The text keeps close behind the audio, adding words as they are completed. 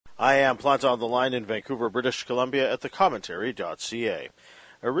I am Plant on the Line in Vancouver, British Columbia at thecommentary.ca.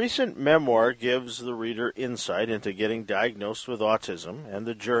 A recent memoir gives the reader insight into getting diagnosed with autism and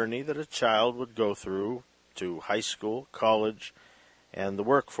the journey that a child would go through to high school, college, and the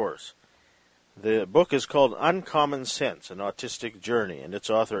workforce. The book is called Uncommon Sense, An Autistic Journey, and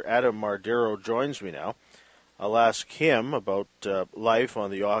its author Adam Mardero joins me now. I'll ask him about life on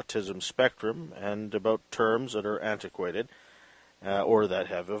the autism spectrum and about terms that are antiquated or that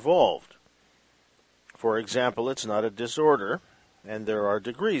have evolved. For example, it's not a disorder, and there are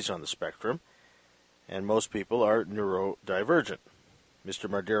degrees on the spectrum, and most people are neurodivergent. Mr.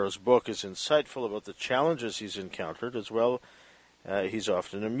 Mardero's book is insightful about the challenges he's encountered, as well he's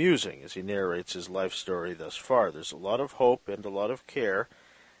often amusing as he narrates his life story thus far. There's a lot of hope and a lot of care,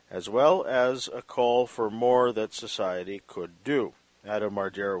 as well as a call for more that society could do. Adam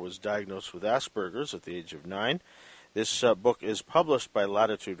Mardero was diagnosed with Asperger's at the age of 9. This book is published by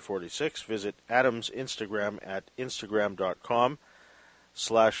Latitude 46. Visit Adam's Instagram at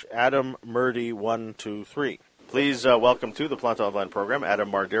instagram.com/AdamMurdy123. Please welcome to the Plant Online program, Adam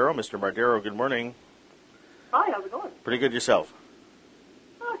Mardero. Mr. Mardero, good morning. Hi, how's it going? Pretty good yourself.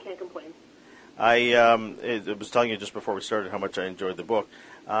 Oh, I can't complain. I was telling you just before we started how much I enjoyed the book.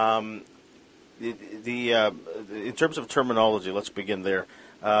 In terms of terminology, let's begin there.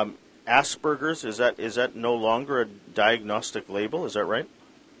 Asperger's, is that no longer a diagnostic label? Is that right?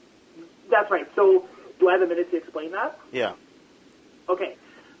 That's right. So, do I have a minute to explain that? Yeah. Okay.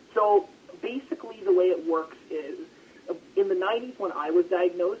 So, basically the way it works is, in the 90s when I was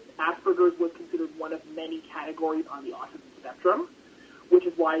diagnosed, Asperger's was considered one of many categories on the autism spectrum, which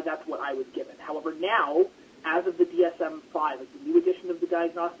is why that's what I was given. However, now, as of the DSM-5, the new edition of the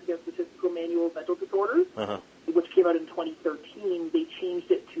Diagnostic and Statistical Manual of Mental Disorders, which came out in 2013, they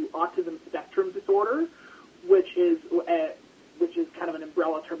changed it to autism spectrum disorder, which is kind of an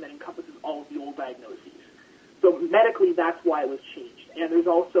umbrella term that encompasses all of the old diagnoses. So medically, that's why it was changed. And there's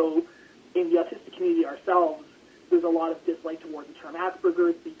also, in the autistic community ourselves, there's a lot of dislike towards the term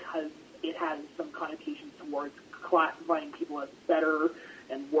Asperger's because it has some connotations towards classifying people as better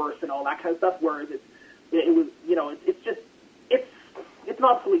and worse and all that kind of stuff, whereas it's an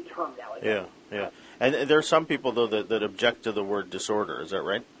obsolete term now. Yeah. And there are some people, though, that object to the word disorder. Is that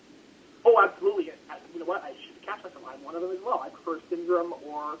right? Oh, absolutely. You know what? I should catch myself. I'm one of them as well. I prefer syndrome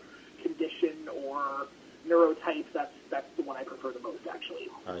or condition or neurotype. That's the one I prefer the most,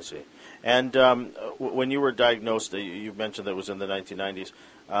 actually. I see. And when you were diagnosed, you mentioned that it was in the 1990s.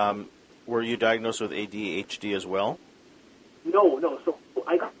 Were you diagnosed with ADHD as well? No. So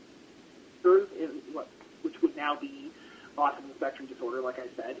I got which would now be autism spectrum disorder, like I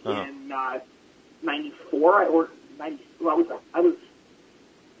said, in 94 or 90. Well, I was.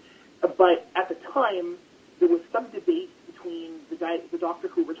 But at the time, there was some debate between the doctor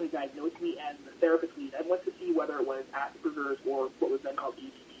who originally diagnosed me and the therapist we then went to see whether it was Asperger's or what was then called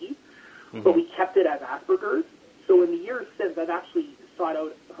ADD. But we kept it as Asperger's. So in the years since, I've actually sought it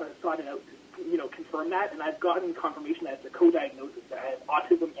out to, confirm that, and I've gotten confirmation that it's a co-diagnosis that I have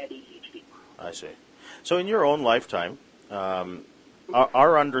autism and ADHD. I see. So in your own lifetime,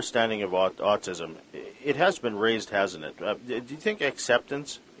 our understanding of autism, it has been raised, hasn't it? Do you think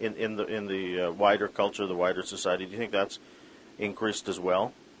acceptance in the wider culture, the wider society, do you think that's increased as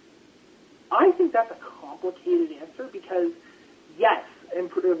well? I think that's a complicated answer because, yes,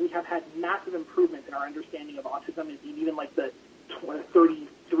 we have had massive improvements in our understanding of autism in even like the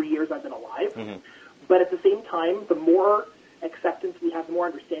 33 years I've been alive. But at the same time, the more acceptance we have, the more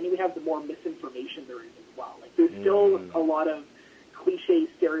understanding we have, the more misinformation there is as well. Like there's still a lot of cliche,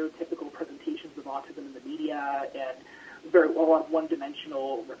 stereotypical presentations of autism in the media and a lot of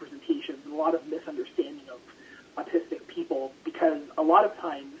one-dimensional representations and a lot of misunderstanding of autistic people because a lot of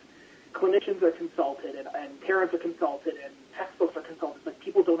times clinicians are consulted and parents are consulted and textbooks are consulted, but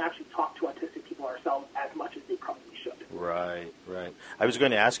people don't actually talk to autistic people ourselves as much as they probably should. Right. I was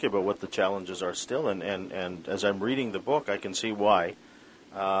going to ask you about what the challenges are still, and as I'm reading the book, I can see why.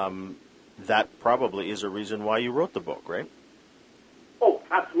 That probably is a reason why you wrote the book, right? Oh,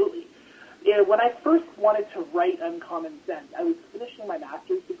 absolutely. Yeah, when I first wanted to write Uncommon Sense, I was finishing my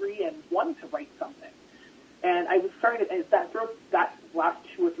master's degree and wanted to write something. And I was starting to, throughout that last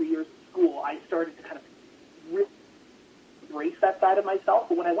 2 or 3 years of school, I started to kind of really embrace that side of myself.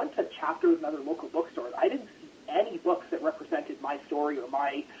 But when I went to chapters and other local bookstores, I didn't see any books that represented my story or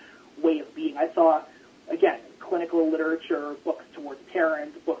my way of being. I saw, again, clinical literature, books towards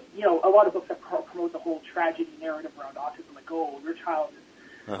parents, books, a lot of books that promote the whole tragedy narrative around autism, like, oh, your child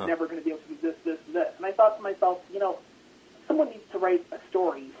is never going to be able to do this, this, and this. And I thought to myself, someone needs to write a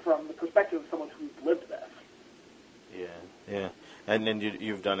story from the perspective of someone who's lived this. Yeah. And then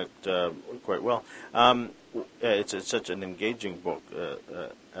you've done it quite well. It's such an engaging book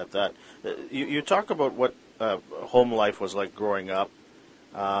at that. You talk about what home life was like growing up.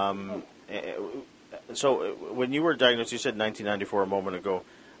 So when you were diagnosed, you said 1994 a moment ago.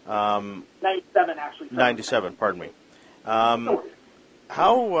 97, actually. 97, pardon me. How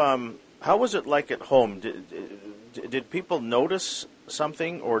was it like at home? Did people notice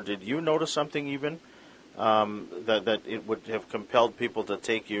something, or did you notice something even that it would have compelled people to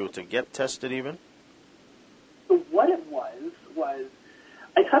take you to get tested even? So what it was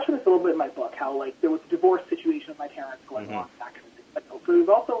I touched on this a little bit in my book, how like there was a divorce situation with my parents going on, that kind of thing. But so there was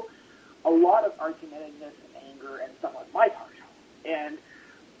also a lot of argumentativeness and anger and stuff on my part. And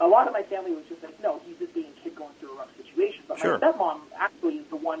a lot of my family was just like, no, he's just being a kid going through a rough situation. But Sure. my stepmom actually is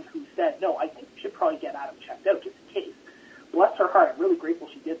the one who said, no, I think you should probably get Adam checked out just in case. Bless her heart, I'm really grateful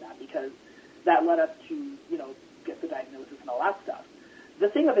she did that because that led us to, get the diagnosis and all that stuff. The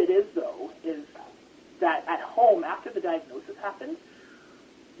thing of it is, though, is that at home, after the diagnosis happened,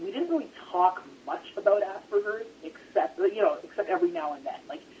 we didn't really talk much about Asperger's except every now and then.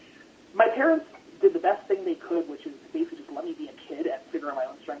 Like, my parents did the best thing they could, which is basically just let me be a kid and figure out my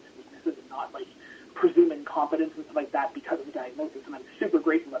own strengths and weaknesses and not, like, presume incompetence and stuff like that because of the diagnosis, and I'm super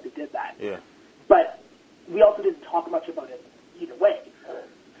grateful that they did that. Yeah. But we also didn't talk much about it either way.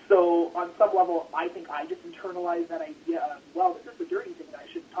 So on some level, I think I just internalized that idea of, well, this is a dirty thing that I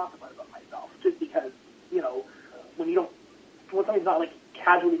shouldn't talk about myself, just because, when something's not, like,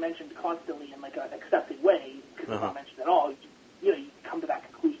 casually mentioned constantly in, like, an accepted way, because it's not mentioned at all, you come to that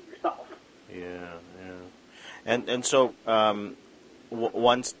conclusion yourself. Yeah. And so,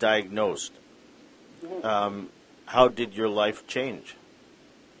 once diagnosed, how did your life change?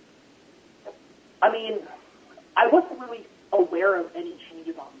 I mean, I wasn't really aware of any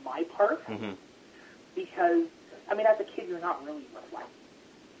changes on my part because, I mean, as a kid, you're not really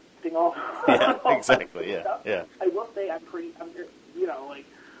reflecting all. Yeah, all exactly. Yeah, stuff. yeah. I will say I'm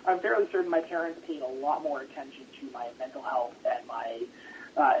fairly certain my parents paid a lot more attention to my mental health and my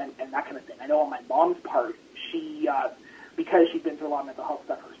and that kind of thing. I know on my mom's part, she because she'd been through a lot of mental health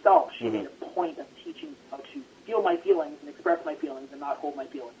stuff herself, she made a point of teaching me how to feel my feelings and express my feelings and not hold my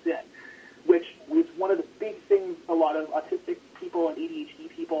feelings in, which was one of the big things a lot of autistic people and ADHD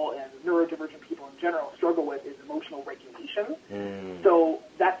people and neurodivergent people in general struggle with is emotional regulation. So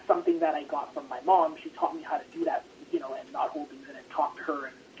that's something that I got from my mom. She taught me how to do that, and not hold things in and talk to her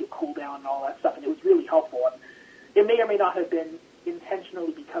and get cool down and all that stuff, and it was really helpful. And it may or may not have been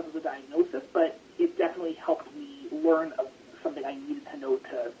intentionally because of the diagnosis, but it definitely helped me learn of something I needed to know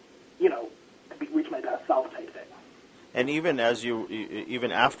to, reach my best self type thing. And even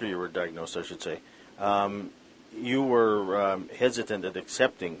even after you were diagnosed, I should say, you were hesitant at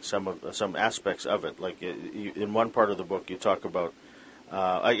accepting some aspects of it. Like in one part of the book, you talk about,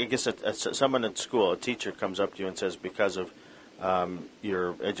 I guess, someone at school, a teacher comes up to you and says, because of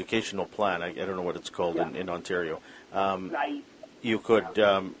your educational plan, I don't know what it's called in Ontario, you could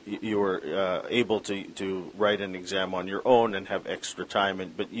you were able to write an exam on your own and have extra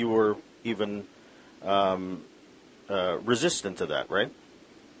time, but you were even resistant to that, right?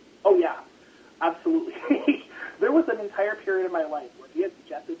 Oh, yeah, absolutely. There was an entire period of my life where if you had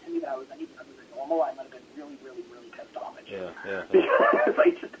suggested to me that I was anything other than normal, I might have been really, really, really pissed off at you. Yeah.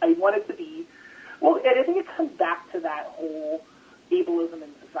 Because I wanted to be, well, and I think it comes back to that whole ableism in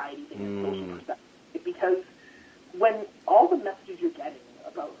society thing and social perspective. Because when all the messages you're getting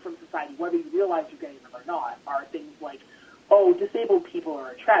from society, whether you realize you're getting them or not, are things like, oh, disabled people are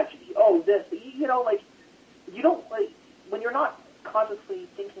a tragedy, oh, this, you don't, when you're not consciously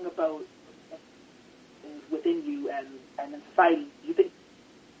thinking about things within you and in society, you think,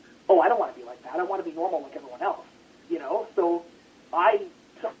 oh, I don't want to be like that. I want to be normal like everyone else, So I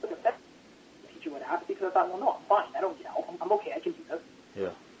took the step the teacher would ask because I thought, well, no, I'm fine. I don't need help. I'm okay. I can do this. Yeah.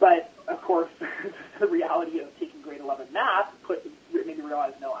 But, of course, the reality of taking grade 11 math made me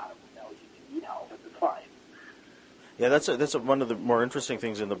realize, no, Adam, no, you need help. It's fine. Yeah, that's one of the more interesting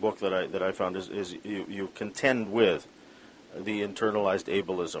things in the book that I found is you contend with the internalized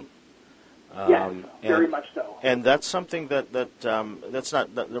ableism. Yes, very much so. And that's something that's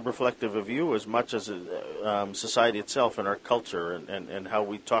not reflective of you as much as society itself and our culture and how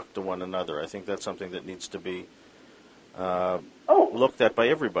we talk to one another. I think that's something that needs to be looked at by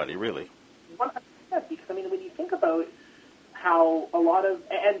everybody, really. 100%, because, I mean, when you think about how a lot of,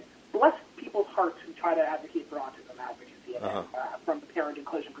 and bless people's hearts who try to advocate for autism advocacy, and from the parent and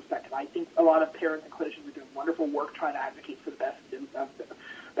clinician perspective, I think a lot of parents and clinicians are doing wonderful work trying to advocate for the best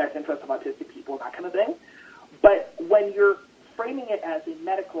interest of autistic people and that kind of thing. But when you're framing it as a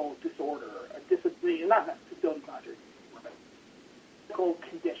medical disorder, a disability, not disability, medical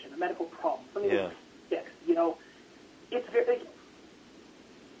condition, a medical problem, something Yeah. that's fixed. You know, it's very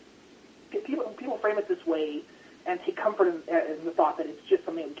people frame it this way and take comfort in the thought that it's just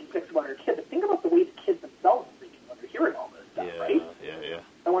something we can fix about our kid. But think about the way the kids themselves are thinking when they're hearing all this stuff, right? Yeah.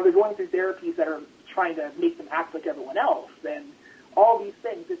 And when they're going through therapies that are trying to make them act like everyone else, and all these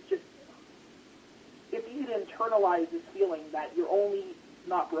things, it's easy to internalize this feeling that you're only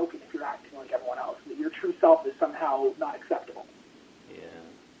not broken if you're acting like everyone else, that your true self is somehow not acceptable. Yeah.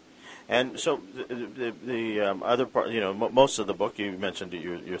 And so the other part, most of the book, you mentioned that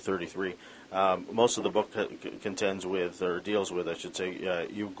you're 33. Most of the book contends with, or deals with, I should say,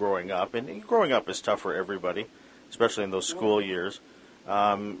 you growing up. And growing up is tough for everybody, especially in those school years.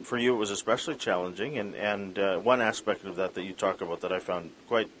 For you, it was especially challenging. And one aspect of that you talk about that I found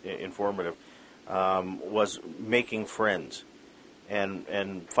quite informative was making friends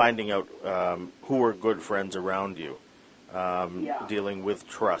and finding out who are good friends around you, dealing with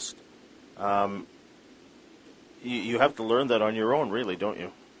trust. You have to learn that on your own, really, don't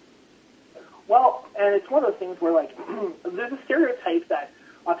you? Well, and it's one of those things where, like, there's a stereotype that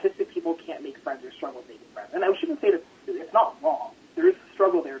autistic people can't make friends or struggle with making friends. And I shouldn't say that it's not wrong. There is a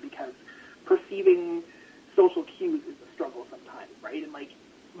struggle there because perceiving social cues is a struggle sometimes, right? And, like,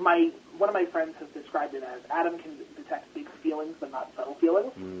 one of my friends has described it as Adam can detect big feelings but not subtle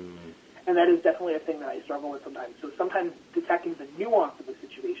feelings. And that is definitely a thing that I struggle with sometimes. So sometimes detecting the nuance of the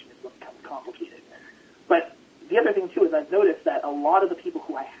situation is what becomes complicated. But the other thing, too, is I've noticed that a lot of the people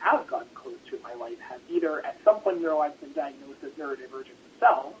who I have gotten close to in my life have either at some point in their lives been diagnosed as neurodivergent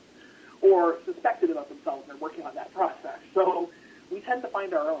themselves or suspected about themselves and are working on that process. So we tend to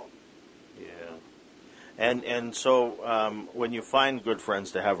find our own. Yeah. And so when you find good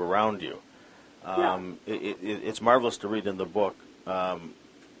friends to have around you, it's marvelous to read in the book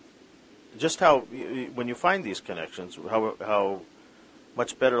just how, when you find these connections, how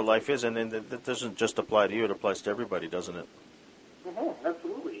much better life is. And that doesn't just apply to you, it applies to everybody, doesn't it? Mm-hmm,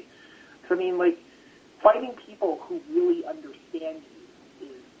 absolutely. I mean, like, finding people who really understand you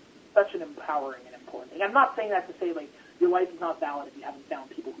is such an empowering and important thing. I'm not saying that to say, like, your life is not valid if you haven't found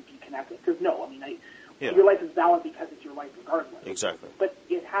people who you connect with. Because, no, I mean, your life is valid because it's your life regardless. Exactly. But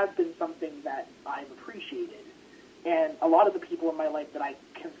it has been something that I've appreciated. And a lot of the people in my life that I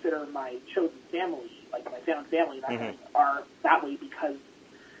consider my chosen family, like my found family, are that way because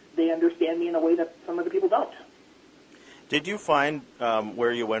they understand me in a way that some other people don't. Did you find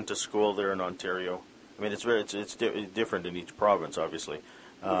where you went to school there in Ontario? I mean, it's different in each province, obviously,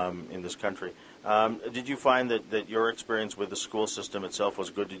 in this country. Did you find that your experience with the school system itself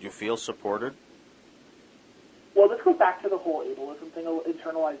was good? Did you feel supported? Well, this goes back to the whole ableism thing,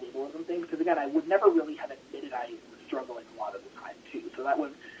 internalized ableism thing, because, again, I would never really have admitted I was struggling a lot of the time, too. So that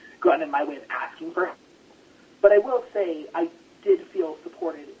was gotten in my way of asking for help. But I will say I did feel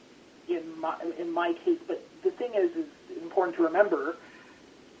supported in my case. But the thing is important to remember,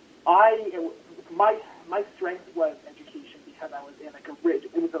 my strength was education because I was in like a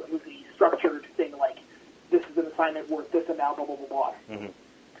rigid, it was a structured thing, like this is an assignment worth this amount, blah, blah, blah, blah. Mm-hmm.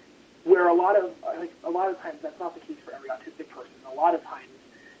 Where a lot of times that's not the case for every autistic person. A lot of times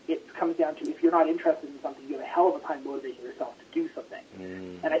it comes down to if you're not interested in something, you have a hell of a time motivating yourself to do something.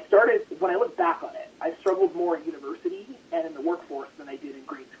 And when I look back on it, I struggled more at university and in the workforce than I did in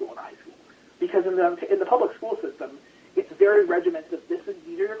grade school and high school. Because in the public school system, it's very regimented. These are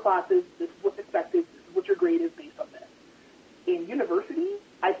your classes, this is what's expected, this is what your grade is based on this. In university,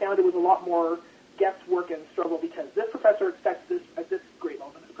 I found it was a lot more guesswork and struggle because this professor expects this at this grade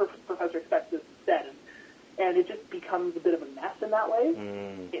level, and this professor expects this instead, and it just becomes a bit of a mess in that way.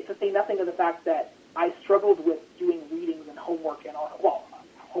 To say nothing of the fact that I struggled with doing readings and homework and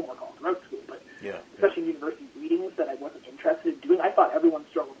homework all throughout school, but especially in university readings that I wasn't interested in doing. I thought everyone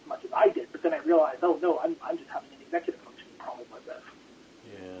struggled as much as I did, but then I realized, oh no, I'm just having an executive functioning problem with this.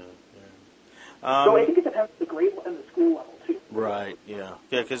 So I think it depends on the grade and the school level too. Right. Yeah.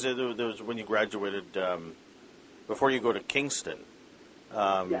 Yeah. Because there was when you graduated, before you go to Kingston,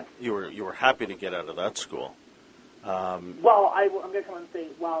 you were happy to get out of that school. Well, I'm going to come and say,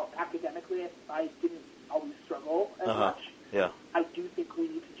 academically, I didn't always struggle as much. Yeah. I do think we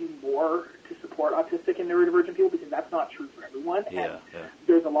need to do more to support autistic and neurodivergent people because that's not true for everyone. And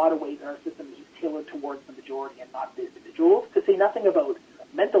there's a lot of ways our system is tailored towards the majority and not the individuals, to say nothing about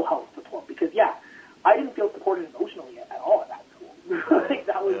mental health support. Because, I didn't feel supported emotionally at all at that school. Like,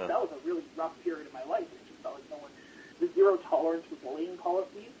 that was a really rough period of my life. It just felt like the zero tolerance for bullying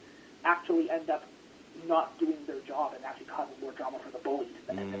policies actually end up not doing their job and actually causing more drama for the bullied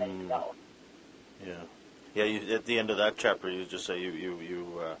than anything else. Yeah. At the end of that chapter, you just say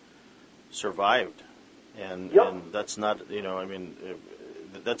you survived and that's not, I mean,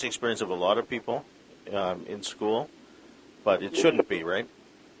 that's the experience of a lot of people in school, but it shouldn't be, right?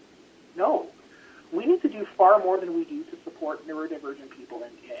 No. We need to do far more than we do to support neurodivergent people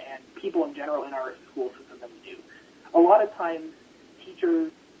and people in general in our school system than we do. A lot of times, teachers,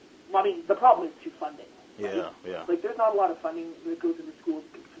 I mean, the problem is too funding. Yeah. Like, there's not a lot of funding that goes into schools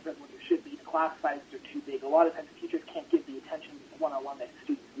compared to what there should be. The class sizes are too big. A lot of times, teachers can't give the attention one-on-one that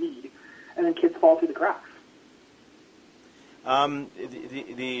students need, and then kids fall through the cracks.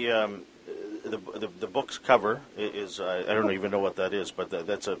 The book's cover is I don't even know what that is, but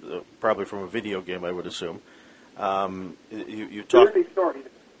that's probably from a video game, I would assume. You talk. There is a story.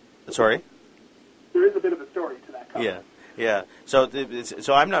 Sorry. There is a bit of a story to that cover. Yeah. So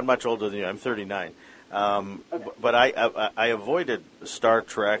I'm not much older than you. I'm 39. Okay. But I avoided Star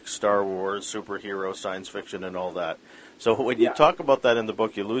Trek, Star Wars, superhero, science fiction, and all that. So when you talk about that in the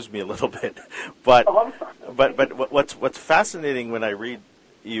book, you lose me a little bit. But I'm sorry. But what's fascinating when I read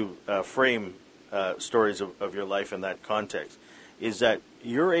you frame stories of your life in that context is that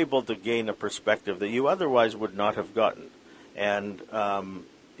you're able to gain a perspective that you otherwise would not have gotten, and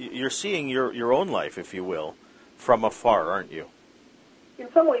you're seeing your own life, if you will, from afar, aren't you?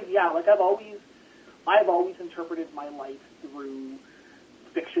 In some ways, yeah. Like I've always interpreted my life through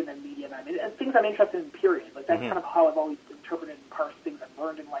fiction and media, and things I'm interested in. Period. Like that's kind of how I've always interpreted and parsed things I've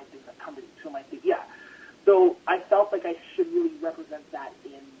learned in life, things I've come to in life. Yeah. So I felt like I should really represent that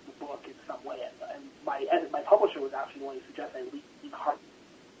in the book in some way, and my publisher was actually willing to suggest I lean hard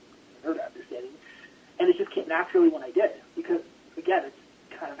nerd understanding, and it just came naturally when I did, because again, it's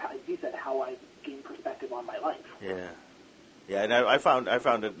kind of how, as you said, how I gained perspective on my life. Yeah, and I found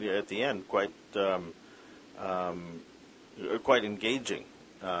it at the end quite engaging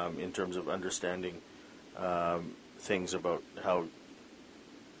in terms of understanding things about how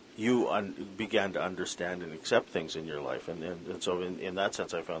you began to understand and accept things in your life, and so in that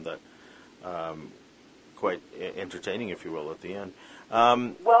sense, I found that quite entertaining, if you will, at the end.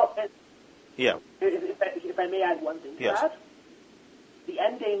 If I may add one thing to that, the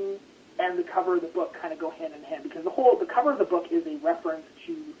ending and the cover of the book kind of go hand in hand, because the cover of the book is a reference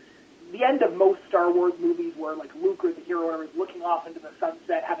to the end of most Star Wars movies, where like Luke or the hero is looking off into the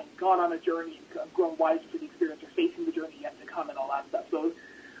sunset, having gone on a journey and grown wise to the experience, or facing the journey yet to come, and all that stuff. So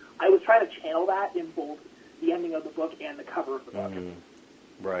I was trying to channel that in both the ending of the book and the cover of the book.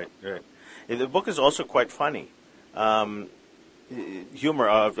 Right. And the book is also quite funny. Humor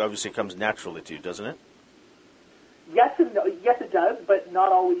obviously comes naturally to you, doesn't it? Yes and no. Yes, it does, but not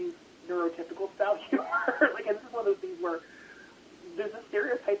always neurotypical style humor. Like, and this is one of those things where there's a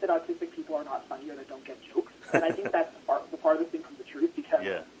stereotype that autistic people are not funny or that don't get jokes, and I think that's the farthest thing from the truth,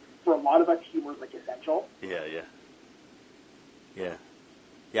 because for a lot of us, humor is like essential.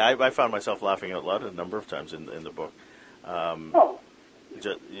 Yeah, I found myself laughing out loud a number of times in the book.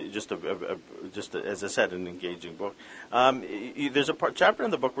 Just as I said, an engaging book. There's a chapter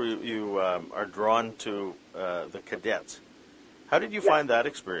in the book where you are drawn to the cadets. How did you find that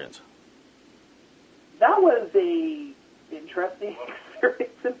experience? That was a interesting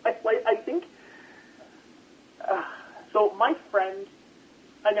experience in my life. I think. So my friend,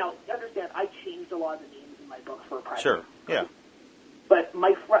 now understand, I changed a lot of the names in my book for a private. Sure. Yeah. But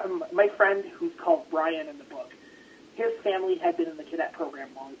my friend, who's called Brian in the book, his family had been in the cadet program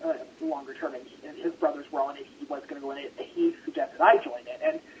longer term, and his brothers were on it. He was going to go in it. He suggested I join it,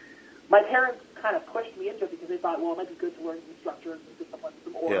 and my parents kind of pushed me into it because they thought, well, it might be good to learn some structure and some discipline,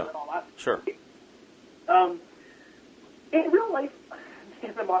 some order, and all that. Sure. In real life,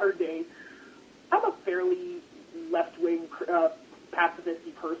 in the modern day, I'm a fairly left-wing,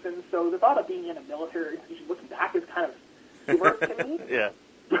 pacifist-y person, so the thought of being in a military institution, looking back, is kind of humorous to me.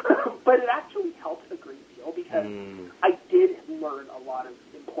 But it actually helped a great deal, because I did learn a lot of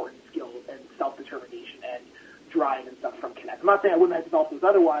important skills and self-determination and drive and stuff from Connect. I'm not saying I wouldn't have developed those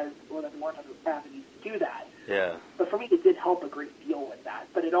otherwise, or that there weren't other avenues to do that. Yeah. But for me, it did help a great deal with that.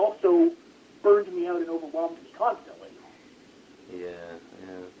 But it also burned me out and overwhelmed me constantly.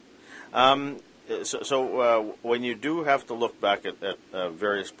 So when you do have to look back at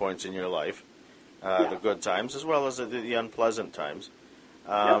various points in your life, the good times as well as the unpleasant times,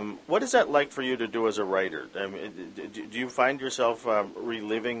 what is that like for you to do as a writer? I mean, do you find yourself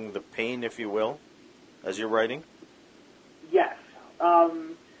reliving the pain, if you will, as you're writing? Yes.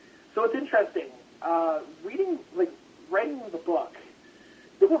 So it's interesting. Writing the book,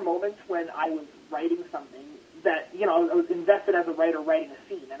 there were moments when I was writing something that, I was invested as a writer writing a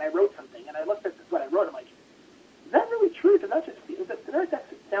scene, and I wrote something, and I looked at what I wrote, I'm like, is that really true? Did that sound good?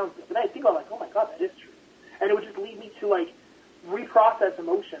 But then I think about, oh my God, that is true. And it would just lead me to, reprocess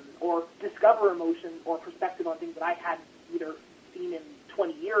emotions or discover emotions or perspective on things that I hadn't either seen in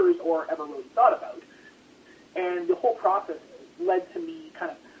 20 years or ever really thought about. And the whole process led to me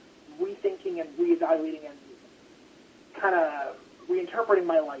kind of rethinking and reevaluating and kind of reinterpreting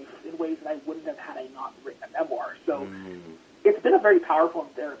my life in ways that I wouldn't have had I not written a memoir. So it's been a very powerful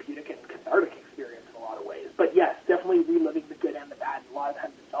and therapeutic and cathartic experience in a lot of ways. But yes, definitely reliving the good and the bad. A lot of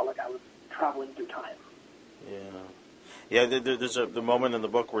times it felt like I was traveling through time. Yeah. There's the moment in the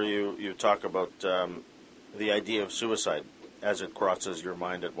book where you talk about the idea of suicide as it crosses your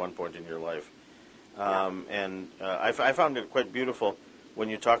mind at one point in your life. I found it quite beautiful when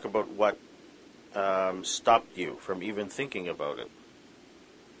you talk about what stopped you from even thinking about it.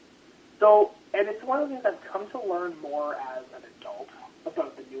 So, and it's one of the things I've come to learn more as an adult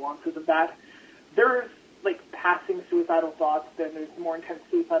about the nuances of that. There's, like, passing suicidal thoughts, then there's more intense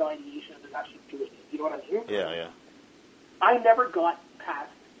suicidal ideation, and there's actually doing it. You know what I mean? Yeah. I never got past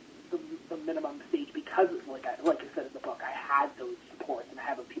the minimum stage because, like I said in the book, I had those supports, and I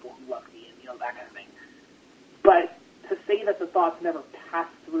had those people who loved me, and, you know, that kind of thing. But to say that the thoughts never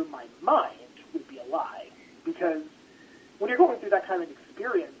passed through my mind would be a lie, because when you're going through that kind of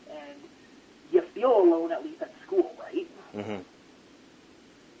experience and you feel alone, at least at school, right? Mm-hmm.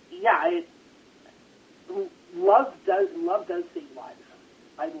 Yeah, love does save lives.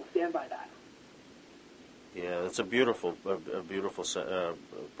 I will stand by that. Yeah, that's a beautiful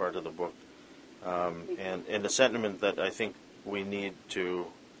part of the book, and a sentiment that I think we need to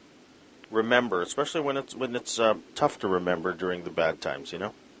remember, especially when it's tough to remember during the bad times. You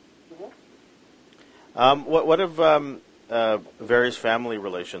know. Mm-hmm. What have various family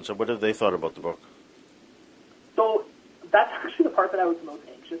relations? What have they thought about the book? So that's actually the part that I was most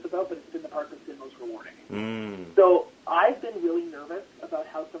anxious about, but it's been the part that's been most rewarding. So I've been really nervous about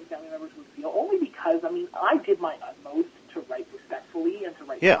how some family members would feel, only because, I mean, I did my utmost to write respectfully and to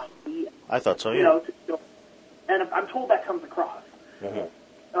write kindly. I thought so, yeah. You know, and I'm told that comes across. Mm-hmm.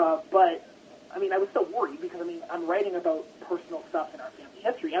 But, I mean, I was still worried because, I mean, I'm writing about personal stuff in our family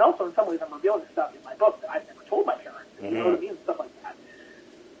history, and also in some ways I'm revealing stuff in my book that I've never told my parents, you know what I mean, stuff like that.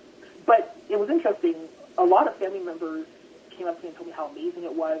 But it was interesting. A lot of family members came up to me and told me how amazing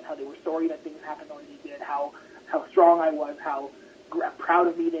it was, how they were sorry that things happened the way they did, how strong I was, how proud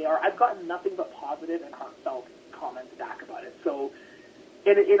of me they are. I've gotten nothing but positive and heartfelt comments back about it. So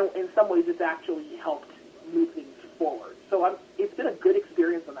in some ways it's actually helped move things forward. So it's been a good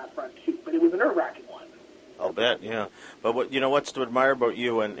experience on that front too, but it was a nerve-wracking one. I'll bet, yeah. But what's to admire about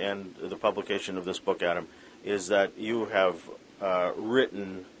you and the publication of this book, Adam, is that you have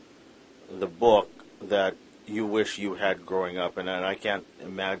written the book that you wish you had growing up, and I can't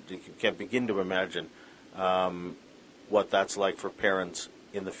begin to imagine what that's like for parents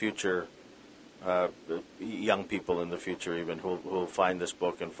in the future, young people in the future even, who'll find this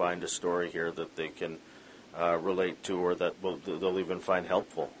book and find a story here that they can relate to, or that they'll even find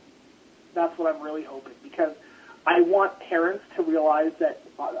helpful. That's what I'm really hoping, because I want parents to realize that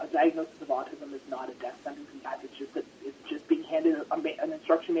a diagnosis of autism is not a death sentence. In fact, it's just being handed an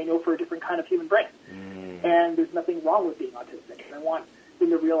instruction manual for a different kind of human brain. And there's nothing wrong with being autistic. And I want them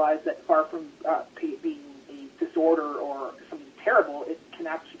to realize that far from being a disorder or something terrible, it can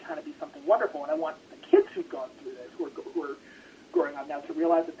actually kind of be something wonderful. And I want the kids who've gone through this, who are growing up now, to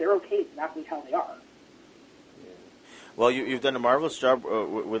realize that they're okay exactly how they are. Well, you've done a marvelous job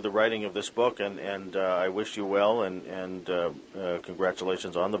with the writing of this book, and I wish you well, and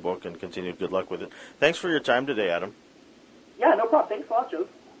congratulations on the book, and continued good luck with it. Thanks for your time today, Adam. Yeah, no problem. Thanks a lot, Joe.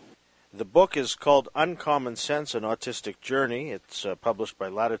 The book is called Uncommon Sense, An Autistic Journey. It's published by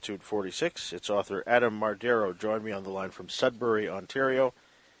Latitude 46. Its author, Adam Mardero, joined me on the line from Sudbury, Ontario.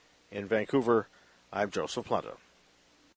 In Vancouver, I'm Joseph Planta.